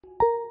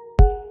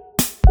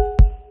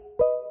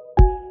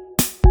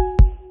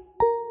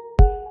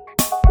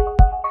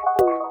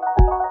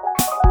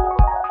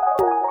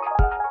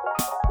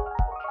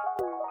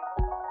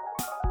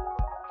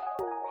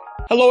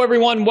Hello,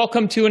 everyone.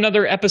 Welcome to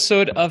another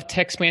episode of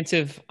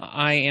TechSpansive.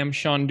 I am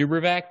Sean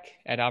Dubervak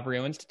at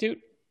Avrio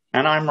Institute.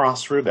 And I'm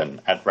Ross Rubin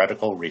at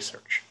Reticle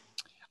Research.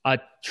 A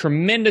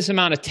tremendous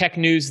amount of tech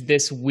news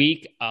this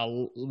week.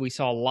 We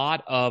saw a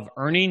lot of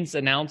earnings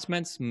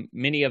announcements,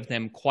 many of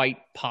them quite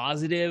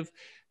positive.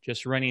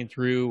 Just running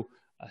through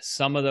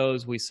some of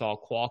those, we saw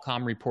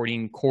Qualcomm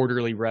reporting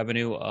quarterly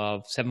revenue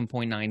of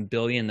 $7.9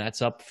 billion.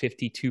 That's up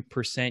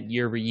 52%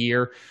 year over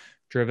year,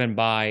 driven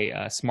by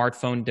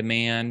smartphone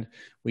demand.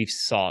 We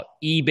saw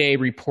eBay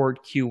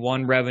report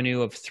Q1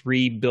 revenue of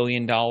 $3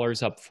 billion,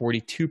 up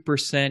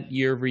 42%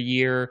 year over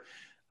year.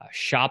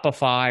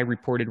 Shopify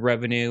reported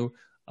revenue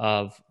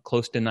of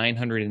close to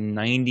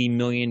 $990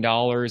 million,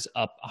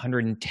 up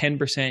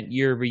 110%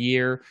 year over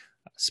year.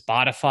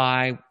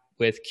 Spotify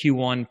with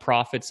Q1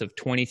 profits of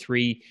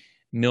 23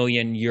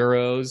 million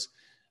euros,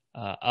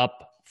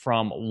 up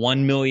from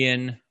 1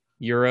 million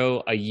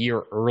euro a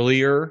year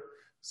earlier.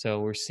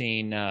 So we're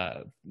seeing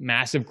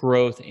massive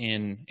growth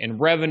in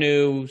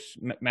revenues,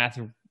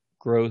 massive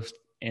growth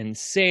in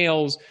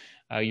sales.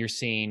 You're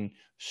seeing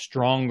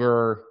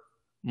stronger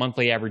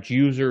monthly average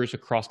users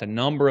across a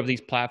number of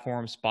these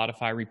platforms.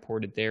 Spotify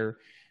reported their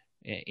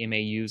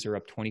MAUs are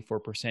up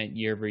 24%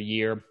 year over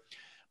year.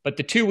 But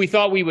the two we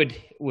thought we would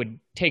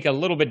take a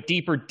little bit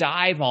deeper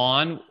dive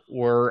on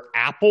were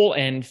Apple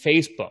and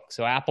Facebook.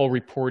 So Apple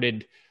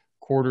reported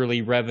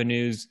quarterly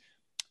revenues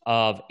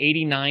of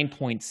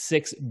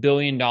 $89.6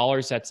 billion.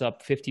 That's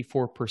up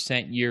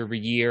 54% year over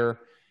year,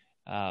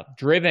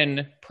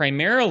 driven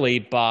primarily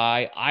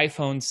by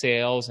iPhone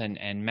sales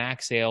and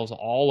Mac sales,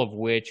 all of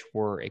which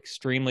were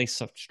extremely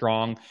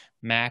strong.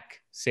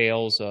 Mac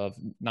sales of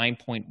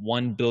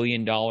 $9.1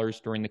 billion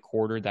during the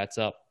quarter. That's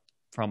up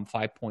from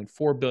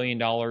 $5.4 billion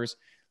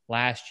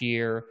last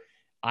year.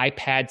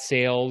 iPad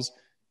sales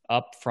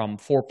up from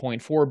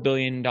 $4.4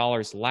 billion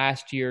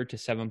last year to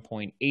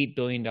 $7.8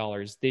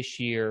 billion this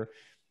year.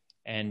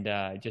 And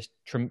just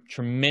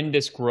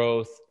tremendous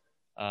growth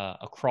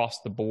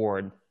across the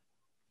board.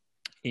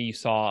 You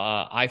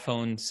saw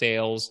iPhone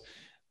sales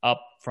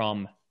up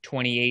from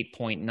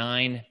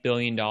 $28.9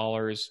 billion to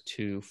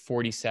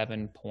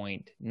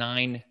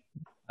 $47.9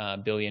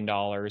 billion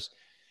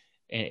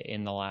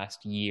in the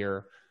last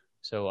year.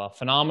 So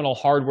phenomenal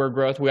hardware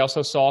growth. We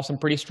also saw some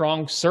pretty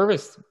strong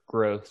service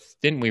growth,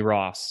 didn't we,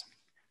 Ross?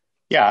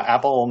 Yeah,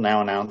 Apple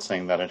now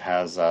announcing that it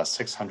has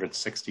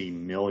 660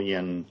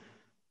 million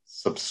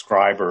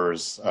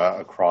subscribers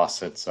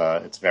across its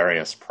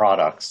various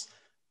products.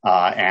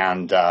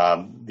 And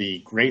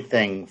the great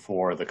thing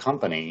for the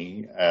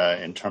company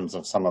in terms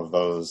of some of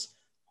those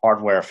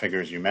hardware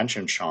figures you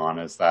mentioned, Sean,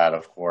 is that,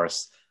 of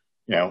course,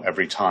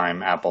 every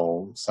time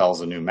Apple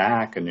sells a new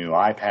Mac, a new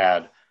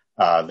iPad,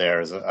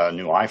 there's a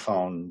new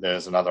iPhone,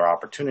 there's another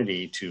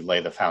opportunity to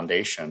lay the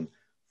foundation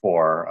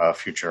for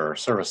future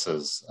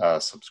services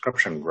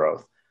subscription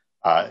growth.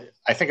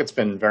 I think it's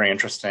been very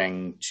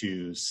interesting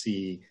to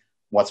see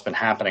what's been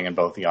happening in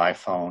both the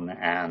iPhone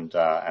and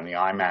the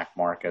iMac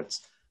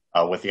markets.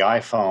 With the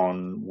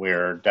iPhone,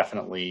 we're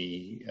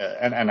definitely,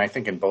 and I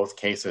think in both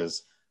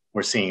cases,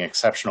 we're seeing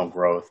exceptional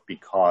growth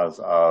because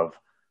of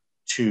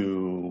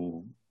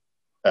two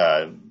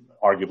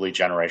arguably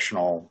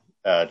generational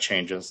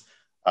changes.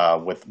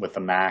 With the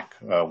Mac,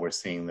 we're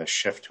seeing the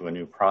shift to a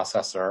new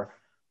processor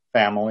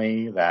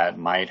family that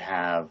might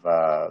have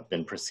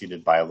been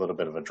preceded by a little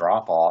bit of a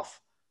drop-off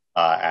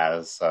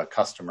as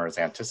customers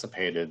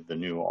anticipated the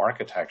new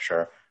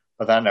architecture,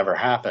 but that never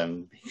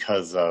happened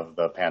because of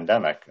the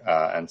pandemic.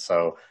 And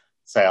so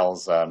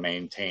sales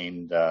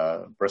maintained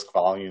brisk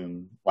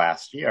volume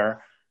last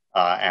year.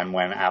 And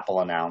when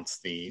Apple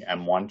announced the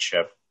M1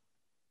 chip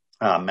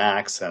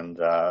Macs, and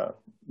the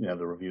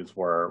reviews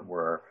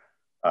were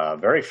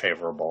very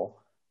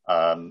favorable,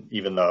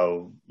 even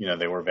though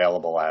they were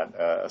available at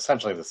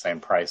essentially the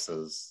same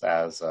prices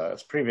as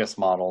previous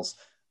models.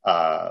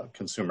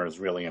 Consumers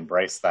really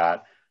embraced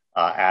that.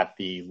 At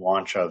the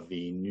launch of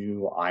the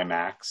new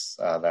iMacs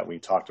that we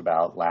talked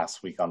about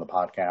last week on the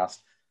podcast,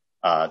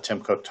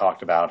 Tim Cook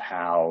talked about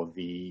how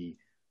the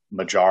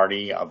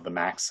majority of the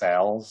Mac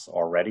sales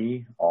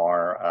already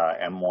are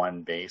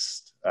M1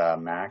 based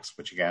Macs,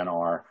 which again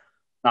are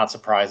not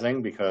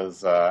surprising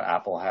because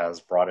Apple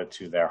has brought it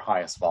to their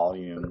highest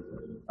volume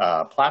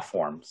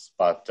platforms.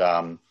 But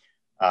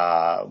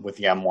with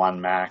the M1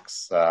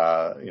 Macs,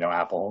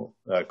 Apple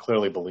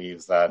clearly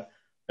believes that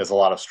there's a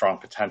lot of strong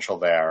potential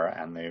there,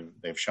 and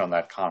they've shown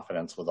that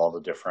confidence with all the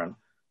different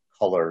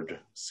colored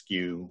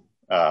SKUs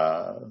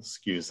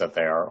that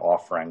they are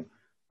offering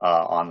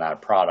on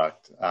that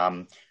product.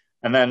 And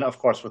then, of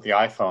course, with the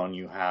iPhone,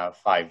 you have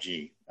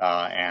 5G,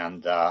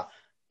 and the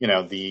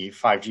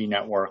 5G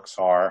networks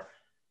are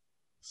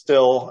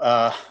still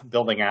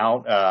building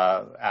out.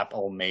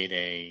 Apple made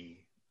a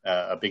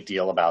big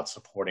deal about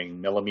supporting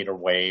millimeter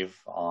wave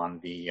on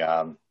the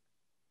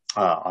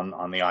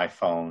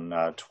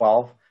iPhone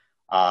 12.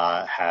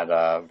 Had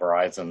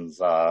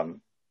Verizon's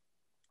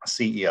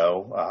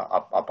CEO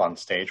up on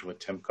stage with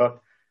Tim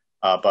Cook.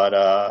 But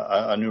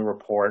a new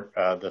report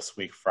this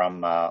week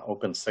from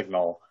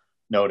OpenSignal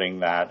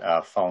noting that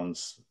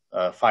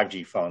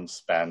 5G phones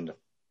spend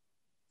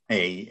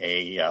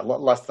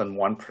less than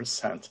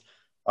 1%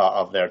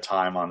 of their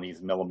time on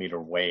these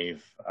millimeter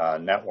wave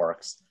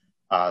networks.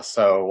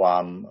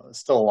 So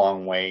still a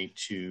long way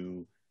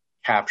to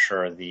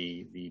capture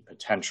the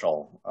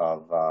potential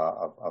of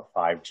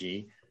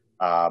 5G.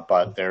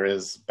 But there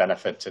is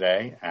benefit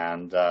today,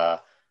 and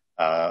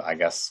I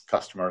guess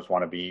customers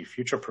want to be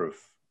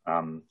future-proof.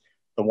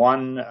 The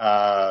one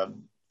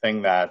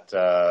thing that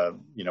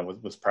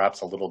was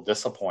perhaps a little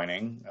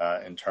disappointing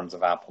in terms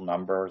of Apple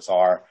numbers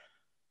are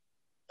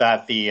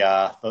that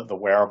the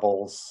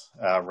wearables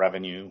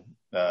revenue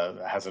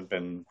hasn't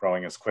been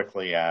growing as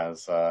quickly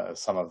as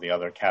some of the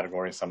other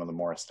categories, some of the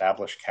more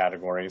established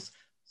categories.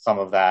 Some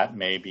of that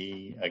may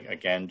be,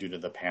 again, due to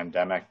the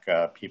pandemic.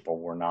 People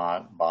were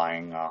not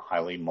buying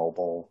highly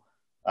mobile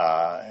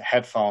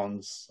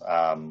headphones,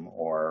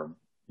 or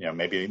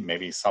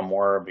maybe some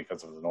were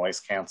because of the noise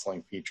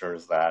canceling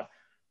features that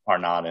are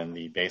not in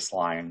the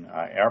baseline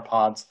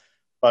AirPods.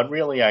 But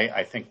really,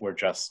 I think we're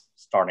just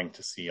starting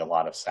to see a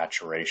lot of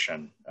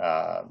saturation.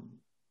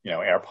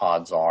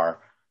 AirPods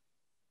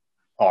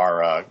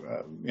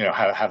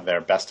have their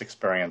best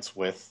experience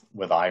with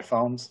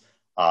iPhones.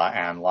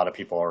 And a lot of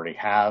people already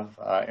have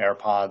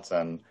AirPods,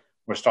 and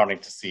we're starting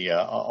to see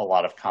a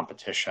lot of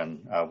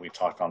competition. We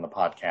talked on the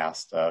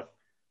podcast,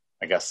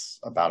 I guess,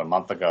 about a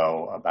month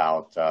ago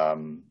about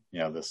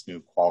this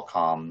new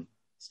Qualcomm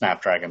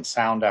Snapdragon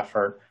sound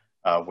effort,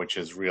 which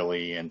is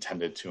really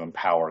intended to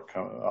empower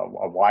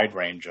a wide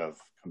range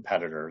of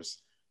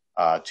competitors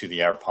to the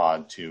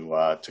AirPod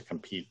to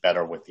compete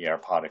better with the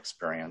AirPod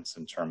experience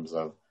in terms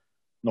of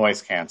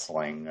noise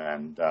canceling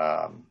and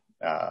the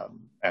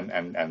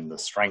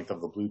strength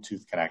of the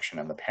Bluetooth connection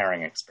and the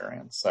pairing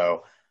experience.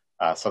 So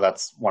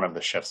that's one of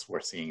the shifts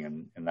we're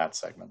seeing in that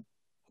segment.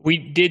 We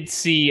did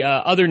see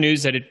other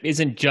news that it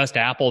isn't just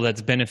Apple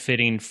that's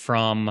benefiting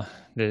from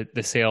the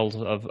sales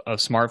of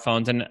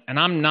smartphones, and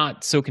I'm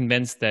not so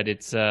convinced that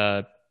it's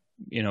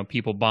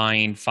people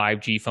buying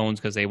 5G phones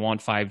because they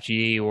want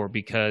 5G or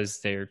because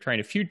they're trying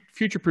to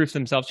future-proof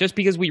themselves. Just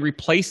because we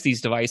replace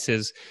these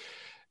devices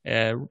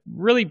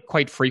really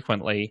quite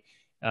frequently.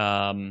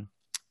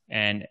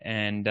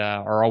 And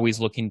are always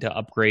looking to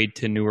upgrade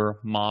to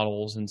newer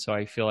models. And so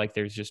I feel like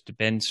there's just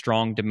been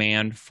strong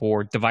demand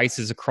for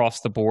devices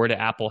across the board.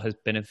 Apple has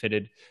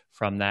benefited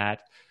from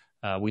that.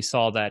 We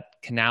saw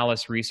that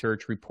Canalys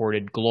Research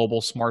reported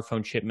global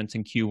smartphone shipments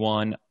in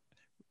Q1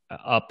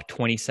 up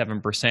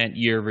 27%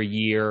 year over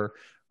year,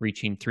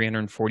 reaching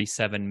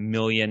 347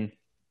 million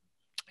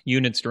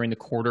units during the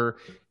quarter.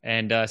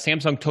 And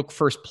Samsung took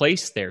first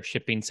place there,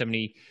 shipping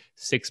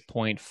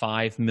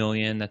 76.5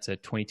 million. That's a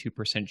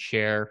 22%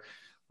 share,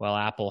 while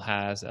Apple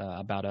has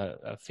about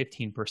a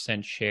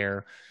 15%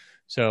 share.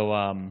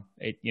 So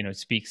it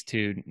speaks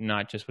to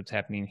not just what's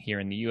happening here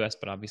in the U.S.,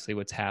 but obviously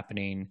what's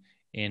happening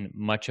in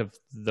much of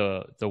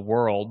the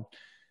world.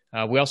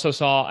 We also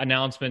saw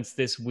announcements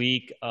this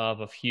week of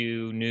a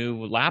few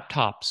new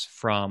laptops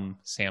from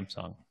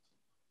Samsung.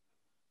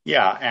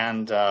 Yeah,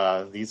 and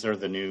these are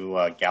the new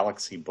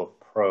Galaxy Book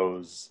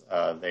Pros.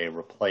 They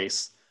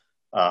replace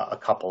a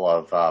couple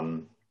of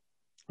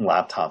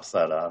laptops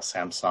that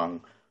Samsung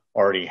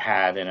already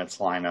had in its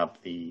lineup,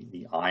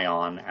 the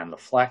Ion and the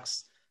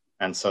Flex.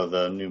 And so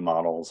the new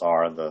models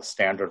are the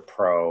Standard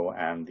Pro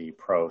and the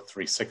Pro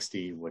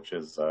 360, which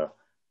is a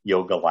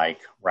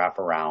yoga-like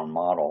wraparound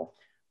model.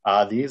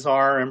 These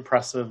are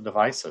impressive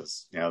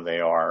devices. They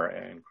are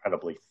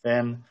incredibly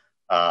thin.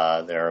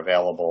 They're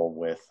available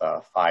with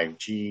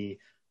 5G.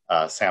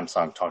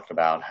 Samsung talked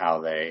about how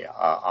they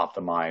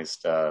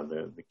optimized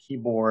the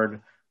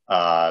keyboard.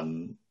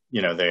 They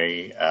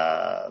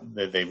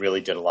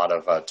really did a lot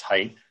of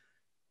tight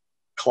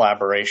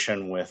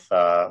collaboration with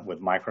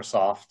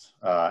Microsoft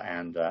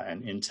and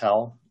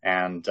Intel,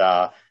 and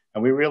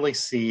we really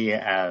see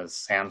as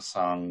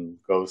Samsung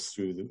goes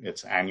through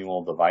its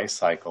annual device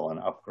cycle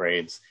and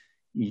upgrades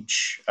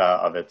each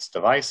of its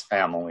device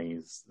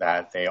families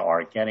that they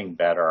are getting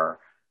better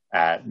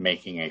at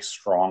making a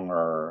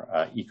stronger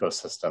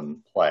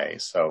ecosystem play.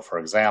 So, for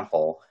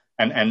example,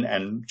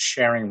 and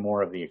sharing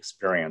more of the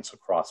experience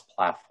across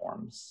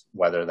platforms,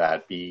 whether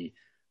that be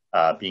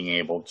being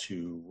able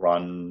to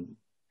run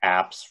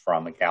apps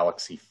from a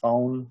Galaxy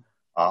phone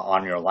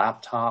on your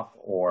laptop,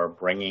 or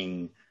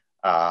bringing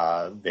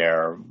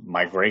their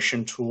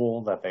migration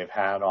tool that they've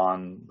had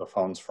on the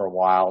phones for a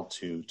while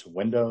to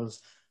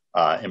Windows,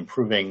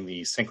 improving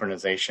the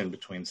synchronization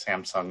between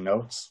Samsung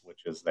Notes,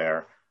 which is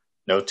their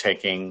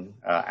note-taking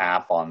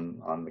app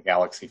on the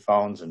Galaxy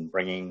phones, and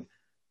bringing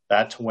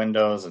that to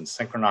Windows and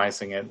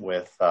synchronizing it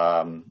with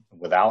OneNote.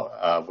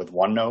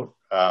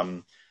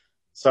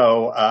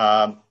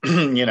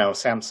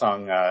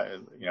 Samsung,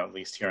 at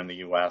least here in the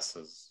U.S.,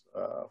 is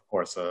of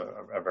course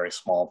a very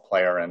small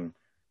player in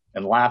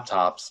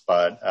laptops,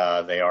 but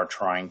they are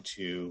trying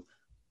to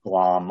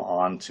glom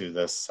onto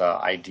this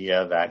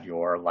idea that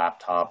your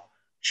laptop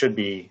should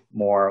be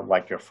more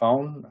like your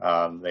phone.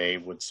 They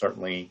would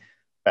certainly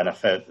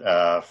benefit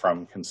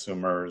from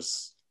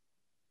consumers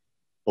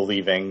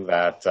believing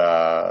that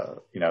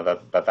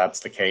that's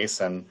the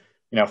case, and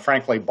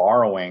frankly,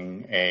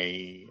 borrowing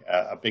a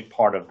big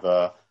part of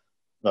the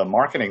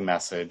marketing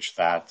message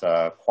that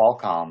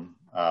Qualcomm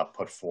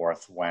put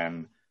forth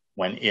when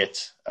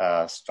it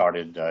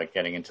started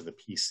getting into the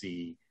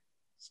PC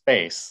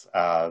space.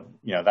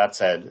 That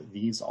said,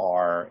 these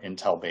are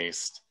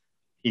Intel-based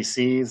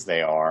PCs.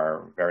 They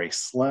are very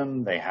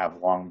slim. They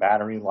have long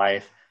battery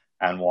life.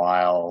 And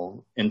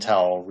while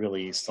Intel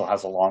really still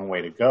has a long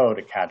way to go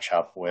to catch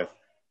up with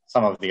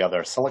some of the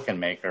other silicon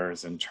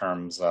makers in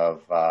terms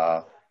of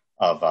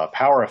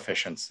power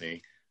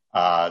efficiency,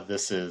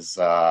 this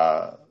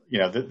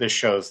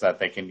shows that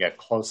they can get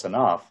close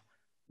enough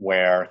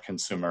where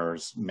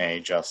consumers may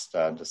just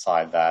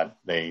decide that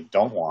they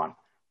don't want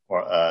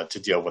to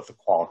deal with the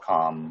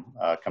Qualcomm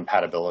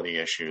compatibility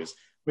issues.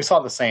 We saw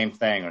the same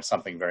thing or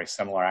something very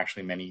similar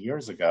actually many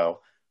years ago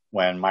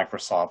when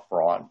Microsoft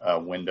brought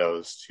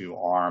Windows to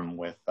ARM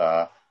with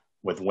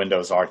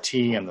Windows RT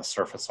and the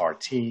Surface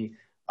RT,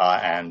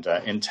 and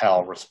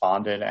Intel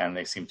responded, and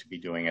they seem to be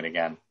doing it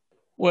again.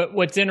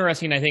 What's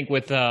interesting, I think,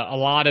 with a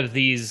lot of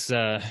these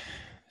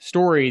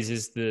stories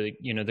is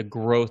the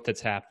growth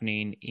that's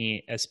happening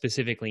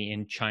specifically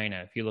in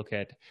China. If you look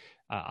at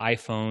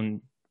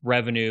iPhone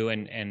revenue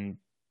and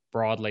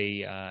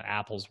broadly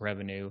Apple's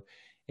revenue,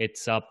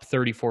 it's up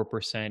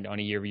 34% on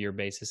a year-over-year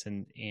basis.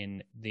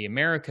 In the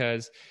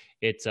Americas,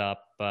 it's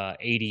up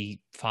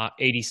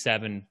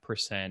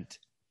 87%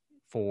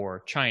 for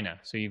China.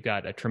 So you've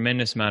got a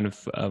tremendous amount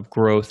of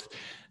growth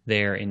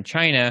there in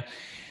China.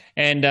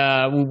 And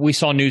we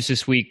saw news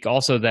this week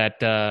also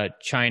that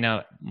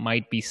China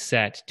might be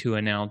set to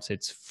announce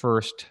its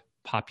first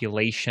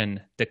population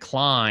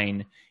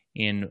decline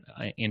in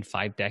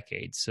 5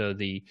 decades. So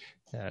the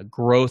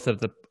growth of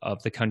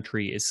the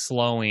country is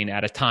slowing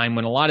at a time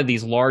when a lot of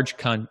these large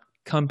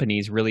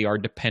companies really are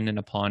dependent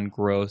upon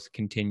growth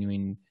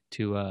continuing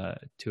to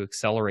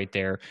accelerate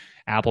there.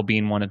 Apple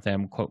being one of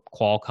them,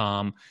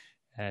 Qualcomm,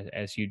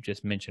 as you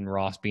just mentioned,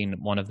 Ross being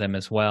one of them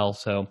as well.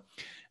 So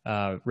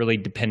really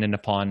dependent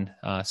upon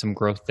some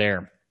growth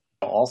there.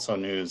 Also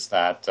news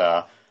that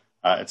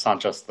it's not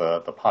just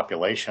the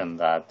population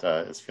that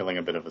is feeling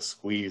a bit of a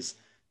squeeze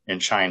in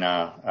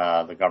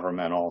China. The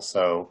government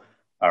also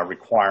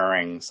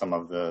requiring some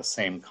of the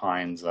same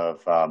kinds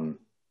of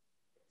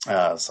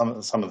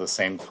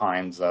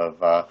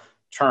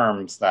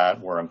terms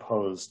that were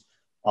imposed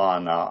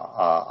on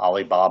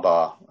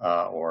Alibaba,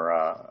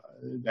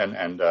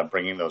 and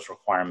bringing those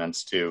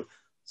requirements to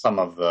some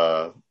of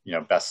the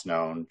best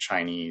known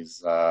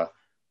Chinese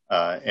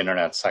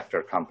internet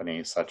sector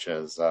companies such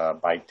as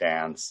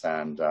ByteDance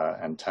and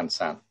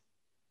Tencent.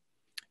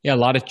 Yeah, a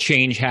lot of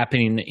change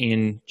happening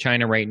in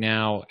China right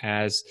now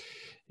as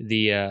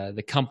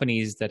the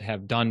companies that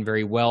have done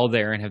very well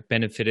there and have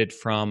benefited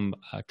from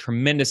a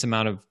tremendous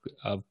amount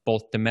of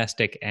both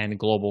domestic and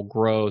global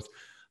growth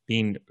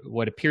being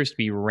what appears to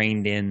be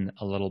reined in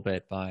a little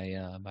bit by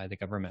the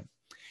government.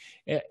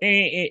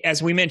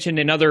 As we mentioned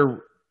in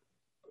other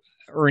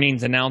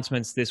earnings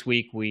announcements this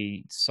week,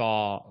 we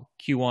saw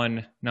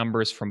Q1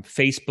 numbers from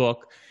Facebook.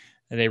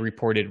 They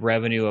reported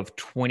revenue of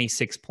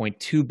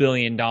 $26.2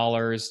 billion,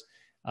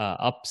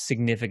 up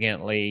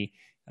significantly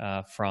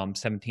from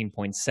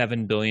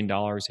 $17.7 billion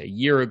a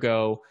year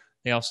ago.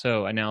 They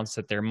also announced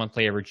that their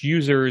monthly average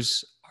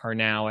users are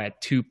now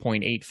at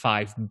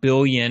 2.85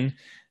 billion.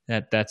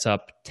 That's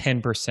up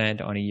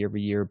 10% on a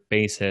year-over-year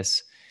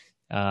basis.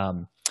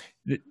 A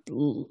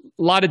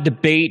lot of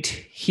debate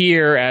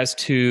here as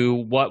to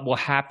what will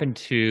happen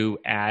to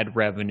ad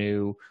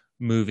revenue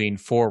moving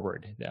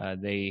forward.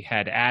 They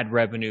had ad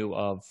revenue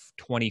of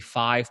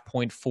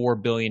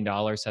 $25.4 billion.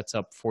 That's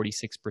up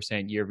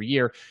 46% year over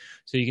year.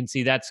 So you can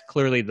see that's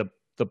clearly the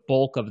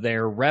bulk of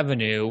their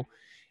revenue.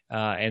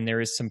 And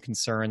there is some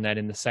concern that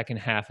in the second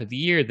half of the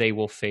year, they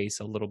will face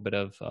a little bit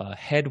of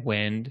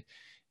headwind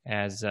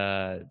as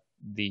the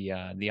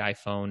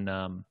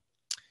iPhone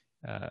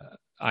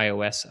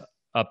iOS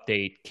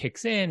update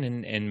kicks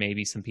in and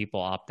maybe some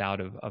people opt out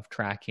of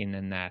tracking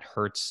and that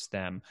hurts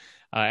them.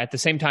 At the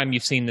same time,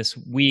 you've seen this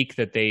week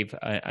that they've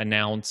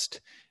announced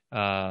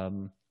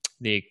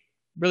the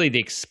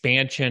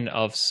expansion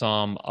of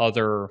some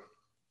other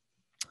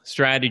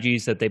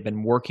strategies that they've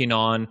been working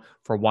on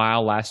for a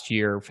while. Last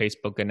year,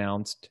 Facebook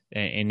announced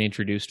and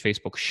introduced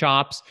Facebook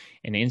Shops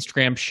and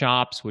Instagram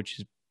Shops, which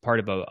is part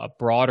of a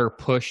broader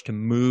push to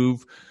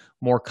move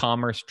more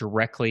commerce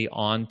directly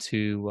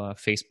onto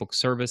Facebook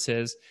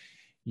services.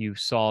 You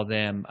saw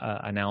them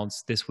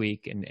announce this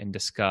week and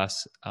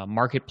discuss a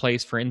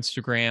marketplace for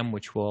Instagram,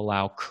 which will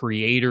allow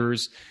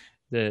creators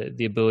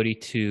the ability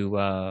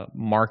to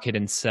market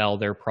and sell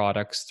their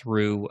products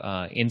through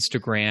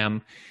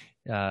Instagram.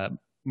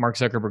 Mark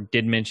Zuckerberg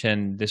did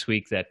mention this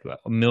week that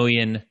 1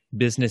 million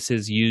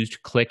businesses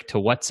used click to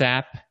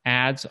WhatsApp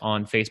ads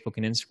on Facebook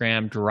and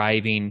Instagram,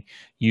 driving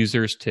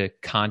users to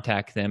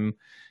contact them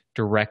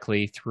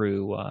directly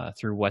through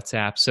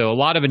WhatsApp. So a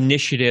lot of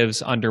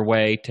initiatives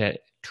underway to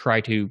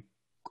try to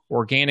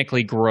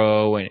organically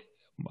grow and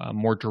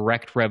more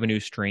direct revenue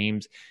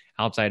streams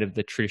outside of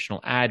the traditional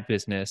ad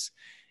business,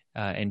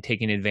 and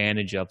taking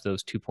advantage of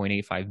those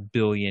 2.85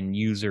 billion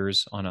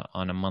users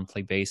on a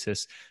monthly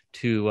basis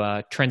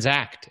to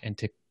transact and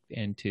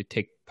to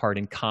take part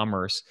in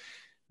commerce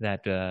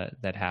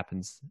that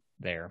happens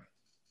there.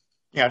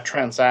 Yeah,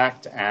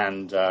 transact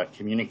and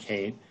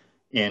communicate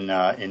in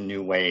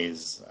new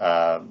ways.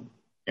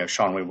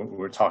 Sean, we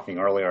were talking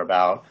earlier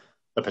about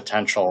the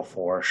potential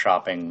for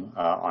shopping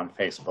on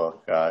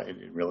Facebook.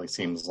 It really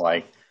seems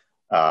like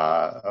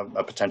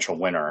a potential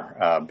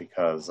winner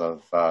because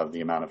of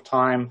the amount of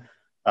time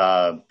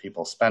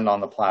people spend on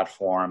the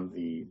platform,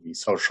 the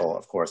social,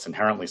 of course,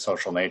 inherently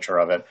social nature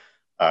of it.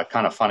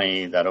 Kind of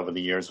funny that over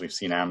the years we've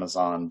seen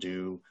Amazon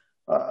do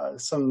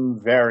some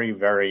very,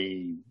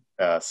 very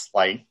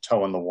slight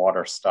toe in the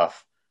water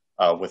stuff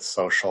with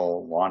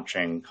social,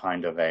 launching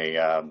kind of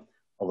a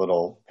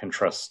little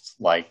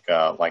Pinterest-like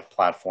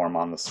platform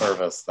on the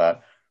service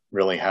that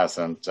really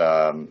hasn't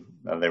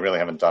they really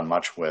haven't done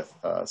much with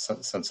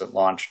since it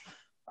launched.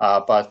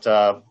 But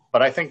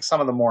I think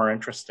some of the more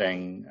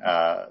interesting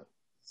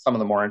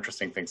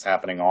things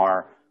happening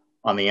are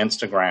on the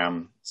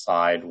Instagram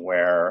side,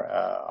 where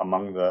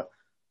among the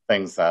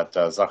things that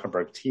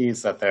Zuckerberg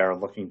teased that they're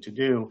looking to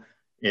do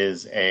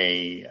is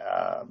a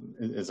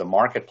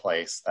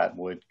marketplace that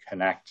would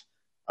connect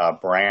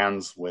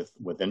brands with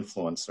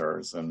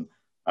influencers. And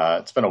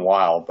it's been a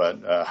while,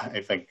 but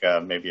I think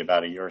maybe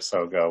about a year or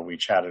so ago, we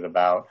chatted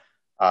about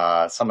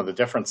some of the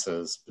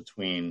differences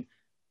between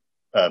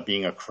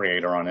being a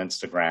creator on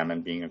Instagram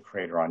and being a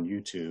creator on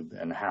YouTube,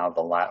 and how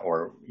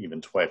or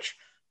even Twitch,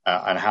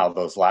 and how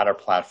those latter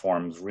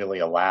platforms really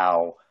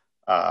allow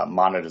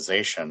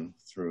monetization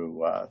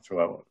through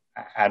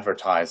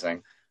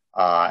advertising,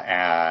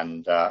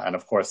 and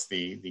of course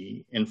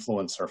the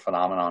influencer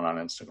phenomenon on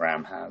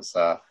Instagram has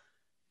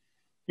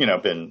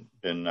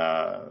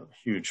been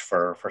huge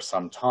for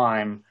some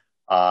time,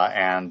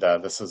 and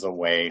this is a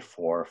way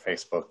for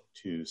Facebook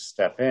to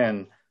step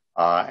in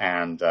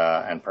and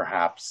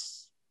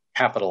perhaps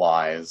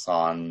capitalize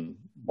on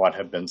what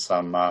have been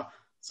some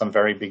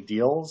very big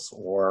deals,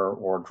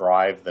 or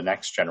drive the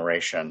next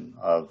generation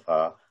of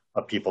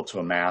people to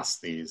amass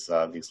these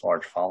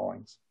large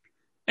followings.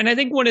 And I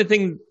think one of the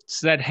things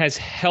that has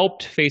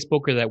helped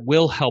Facebook, or that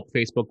will help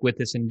Facebook with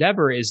this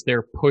endeavor, is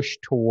their push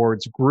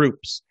towards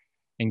groups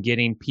and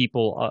getting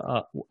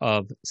people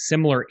of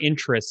similar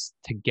interests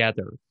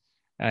together,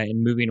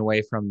 and moving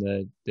away from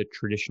the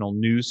traditional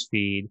news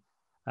feed.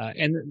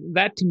 And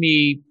that, to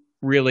me,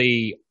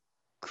 really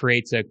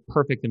creates a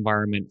perfect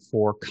environment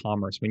for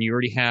commerce. When you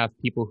already have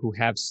people who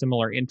have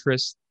similar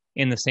interests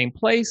in the same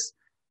place,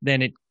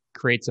 then it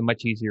creates a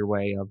much easier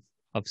way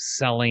of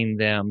selling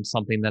them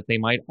something that they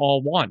might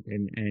all want,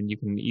 and you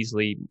can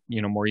easily,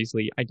 more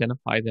easily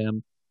identify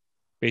them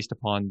based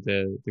upon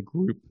the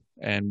group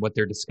and what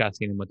they're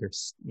discussing and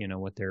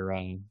what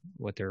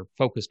they're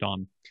focused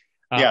on.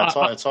 Yeah,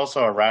 it's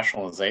also a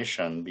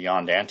rationalization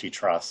beyond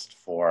antitrust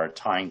for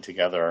tying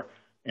together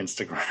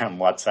Instagram,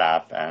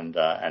 WhatsApp,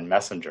 and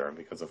Messenger,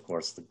 because of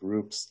course the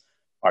groups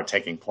are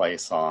taking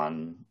place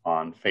on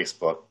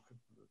Facebook,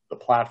 the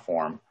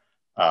platform,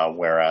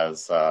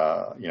 whereas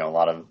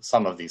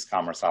some of these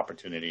commerce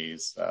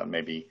opportunities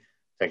may be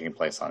taking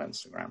place on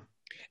Instagram.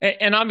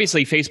 And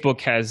obviously,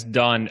 Facebook has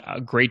done a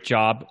great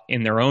job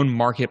in their own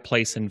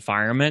marketplace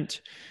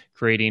environment,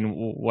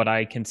 creating what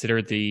I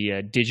consider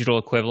the digital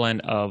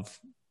equivalent of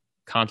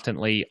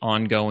constantly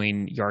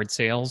ongoing yard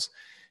sales.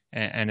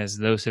 And as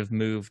those have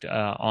moved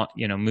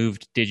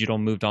digital,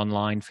 moved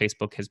online,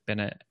 Facebook has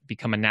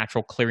become a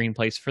natural clearing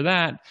place for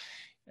that,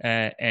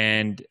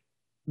 and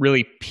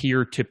really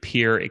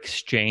peer-to-peer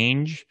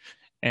exchange.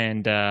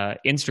 And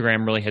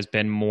Instagram really has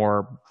been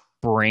more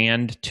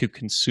brand to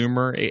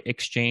consumer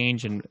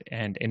exchange and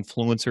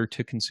influencer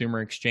to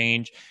consumer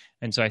exchange.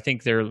 And so I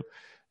think they're,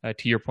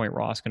 to your point,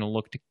 Ross, going to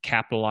look to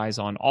capitalize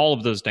on all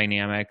of those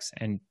dynamics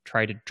and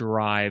try to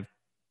drive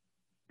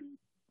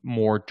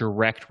more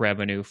direct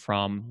revenue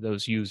from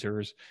those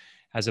users,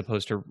 as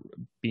opposed to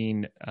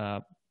being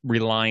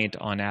reliant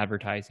on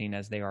advertising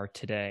as they are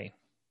today.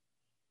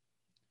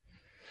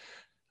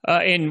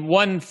 In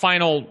one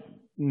final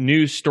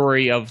news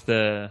story of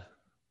the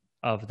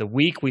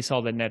week, we saw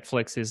that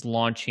Netflix is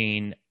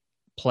launching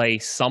Play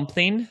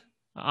Something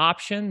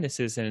option. This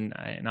is an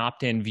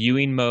opt-in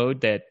viewing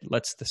mode that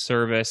lets the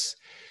service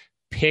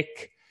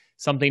pick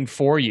something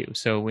for you.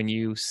 So when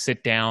you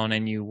sit down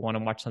and you want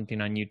to watch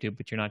something on YouTube,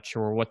 but you're not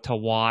sure what to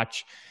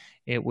watch,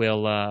 it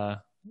will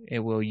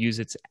use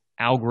its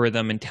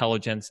algorithm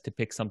intelligence to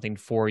pick something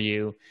for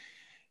you,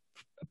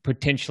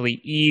 potentially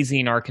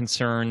easing our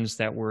concerns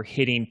that we're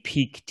hitting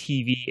peak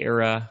TV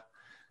era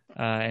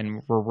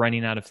and we're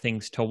running out of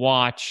things to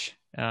watch,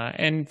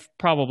 and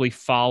probably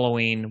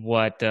following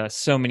what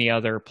so many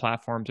other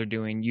platforms are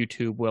doing.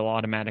 YouTube will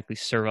automatically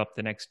serve up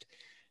the next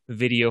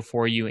video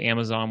for you.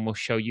 Amazon will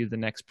show you the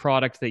next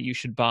product that you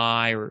should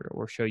buy,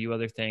 or show you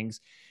other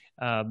things.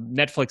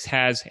 Netflix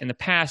has in the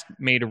past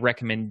made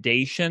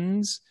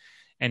recommendations,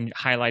 and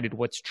highlighted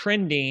what's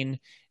trending.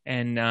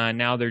 And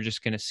now they're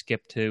just going to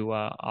skip to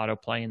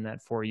autoplaying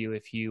that for you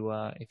if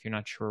you're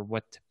not sure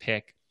what to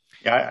pick.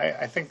 Yeah,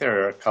 I think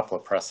there are a couple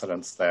of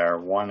precedents there.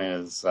 One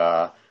is,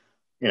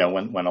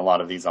 when a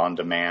lot of these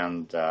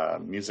on-demand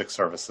music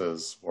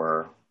services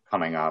were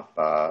coming up,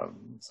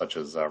 such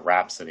as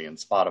Rhapsody and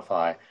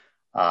Spotify,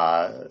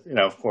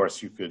 of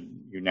course,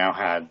 you now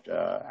had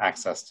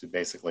access to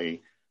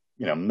basically,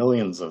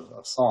 millions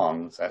of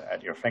songs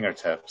at your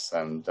fingertips,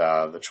 and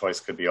the choice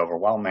could be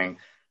overwhelming.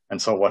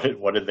 And so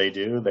what did they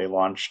do? They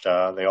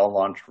all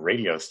launched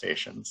radio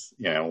stations,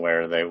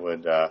 where they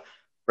would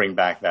bring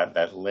back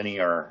that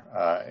linear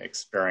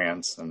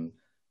experience, and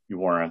you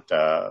weren't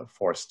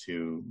forced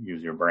to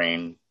use your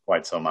brain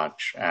quite so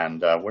much.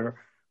 And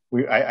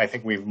I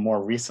think we've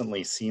more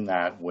recently seen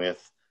that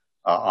with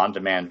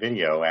on-demand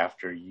video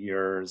after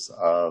years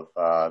of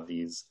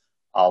these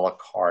a la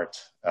carte.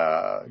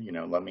 Let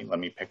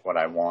me pick what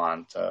I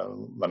want.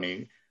 Let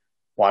me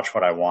watch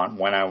what I want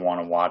when I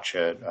want to watch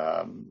it.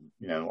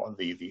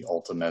 The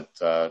ultimate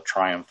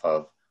triumph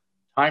of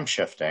time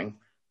shifting.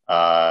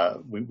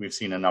 We've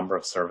seen a number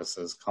of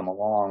services come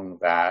along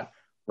that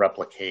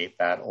replicate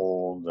that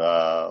old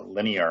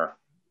linear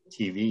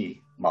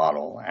TV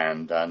model,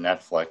 and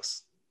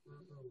Netflix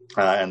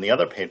and the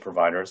other paid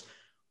providers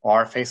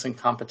are facing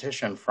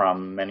competition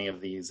from many of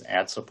these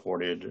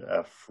ad-supported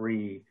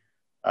free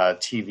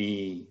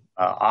TV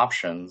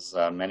options,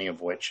 many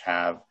of which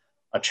have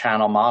a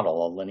channel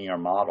model, a linear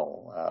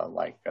model,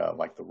 like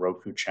the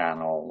Roku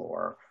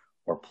channel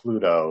or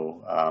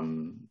Pluto.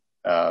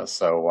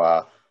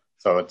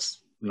 So it's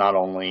not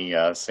only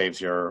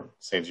saves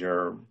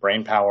your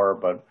brain power,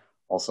 but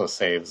also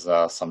saves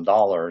some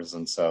dollars,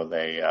 and so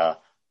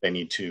they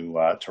need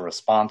to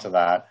respond to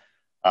that.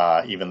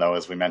 Even though,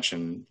 as we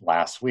mentioned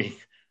last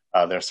week,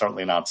 they're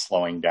certainly not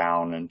slowing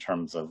down in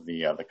terms of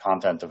the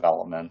content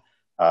development,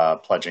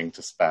 pledging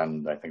to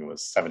spend, I think it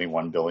was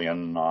 $71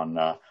 billion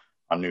on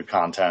new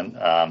content.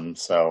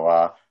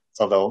 So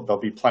there'll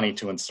be plenty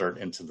to insert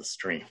into the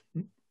stream.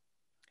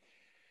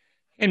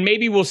 And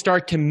maybe we'll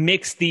start to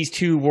mix these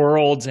two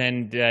worlds,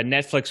 and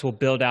Netflix will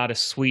build out a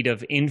suite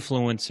of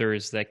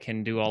influencers that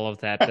can do all of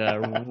that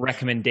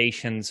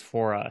recommendations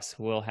for us.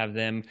 We'll have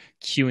them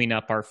queuing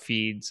up our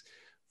feeds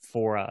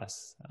for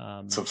us.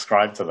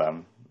 Subscribe to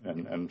them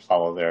and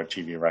follow their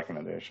TV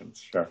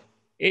recommendations. Sure.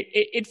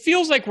 It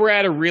feels like we're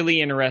at a really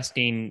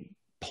interesting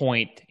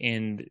point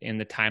in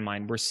the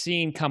timeline. We're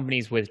seeing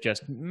companies with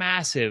just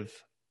massive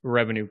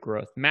revenue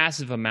growth,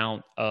 massive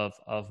amount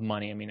of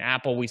money. I mean,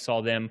 Apple, we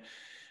saw them.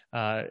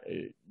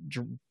 They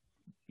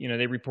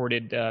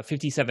reported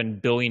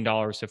 $57 billion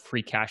of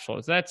free cash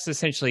flows. That's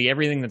essentially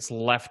everything that's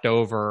left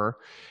over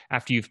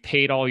after you've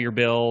paid all your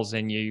bills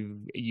and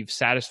you've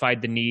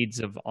satisfied the needs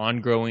of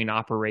ongoing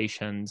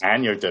operations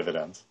and your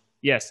dividends.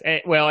 Yes,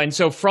 and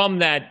so from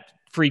that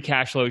free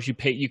cash flows,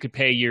 you could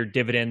pay your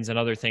dividends and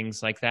other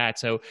things like that.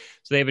 So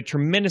they have a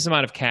tremendous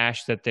amount of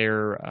cash that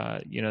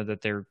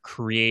they're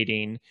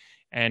creating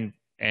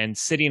and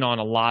sitting on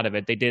a lot of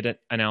it. They did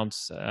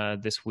announce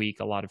this week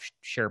a lot of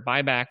share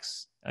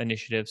buybacks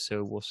initiatives,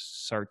 so we'll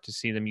start to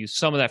see them use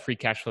some of that free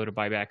cash flow to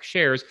buy back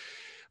shares,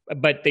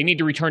 but they need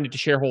to return it to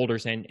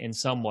shareholders in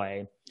some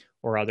way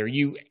or other.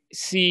 You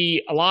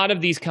see a lot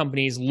of these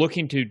companies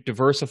looking to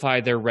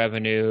diversify their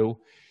revenue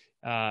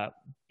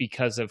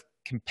because of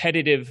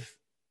competitive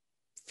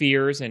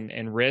fears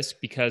and risk,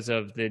 because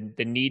of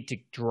the need to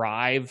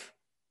drive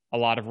a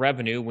lot of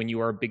revenue. When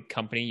you are a big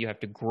company, you have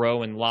to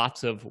grow in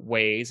lots of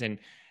ways, and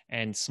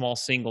small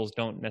singles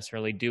don't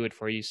necessarily do it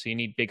for you. So you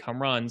need big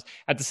home runs.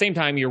 At the same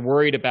time, you're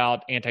worried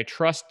about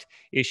antitrust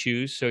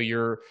issues, so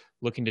you're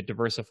looking to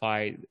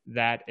diversify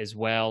that as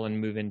well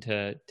and move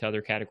into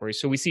other categories.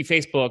 So we see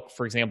Facebook,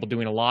 for example,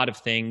 doing a lot of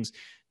things.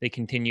 They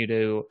continue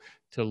to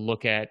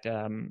look at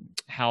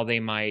how they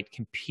might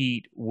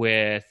compete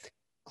with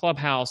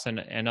Clubhouse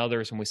and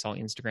others. And we saw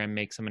Instagram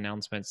make some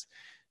announcements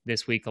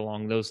this week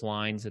along those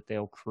lines, that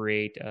they'll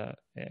create a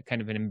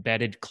kind of an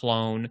embedded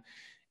clone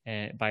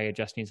by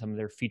adjusting some of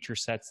their feature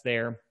sets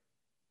there.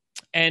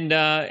 And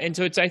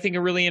so it's, I think,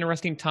 a really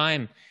interesting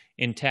time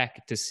in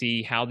tech to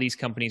see how these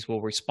companies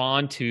will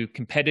respond to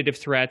competitive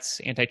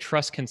threats,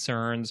 antitrust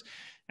concerns,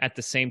 at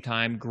the same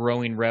time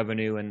growing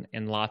revenue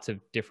in lots of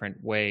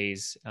different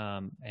ways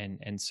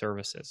and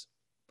services.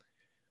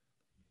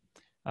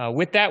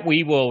 With that,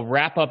 we will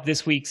wrap up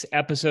this week's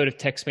episode of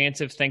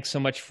Techspansive. Thanks so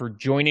much for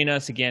joining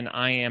us. Again,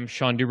 I am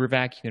Sean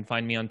Dubervac. You can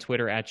find me on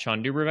Twitter at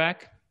Sean Dubervac.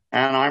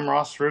 And I'm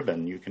Ross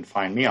Rubin. You can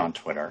find me on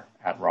Twitter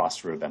at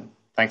Ross Rubin.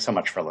 Thanks so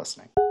much for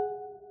listening.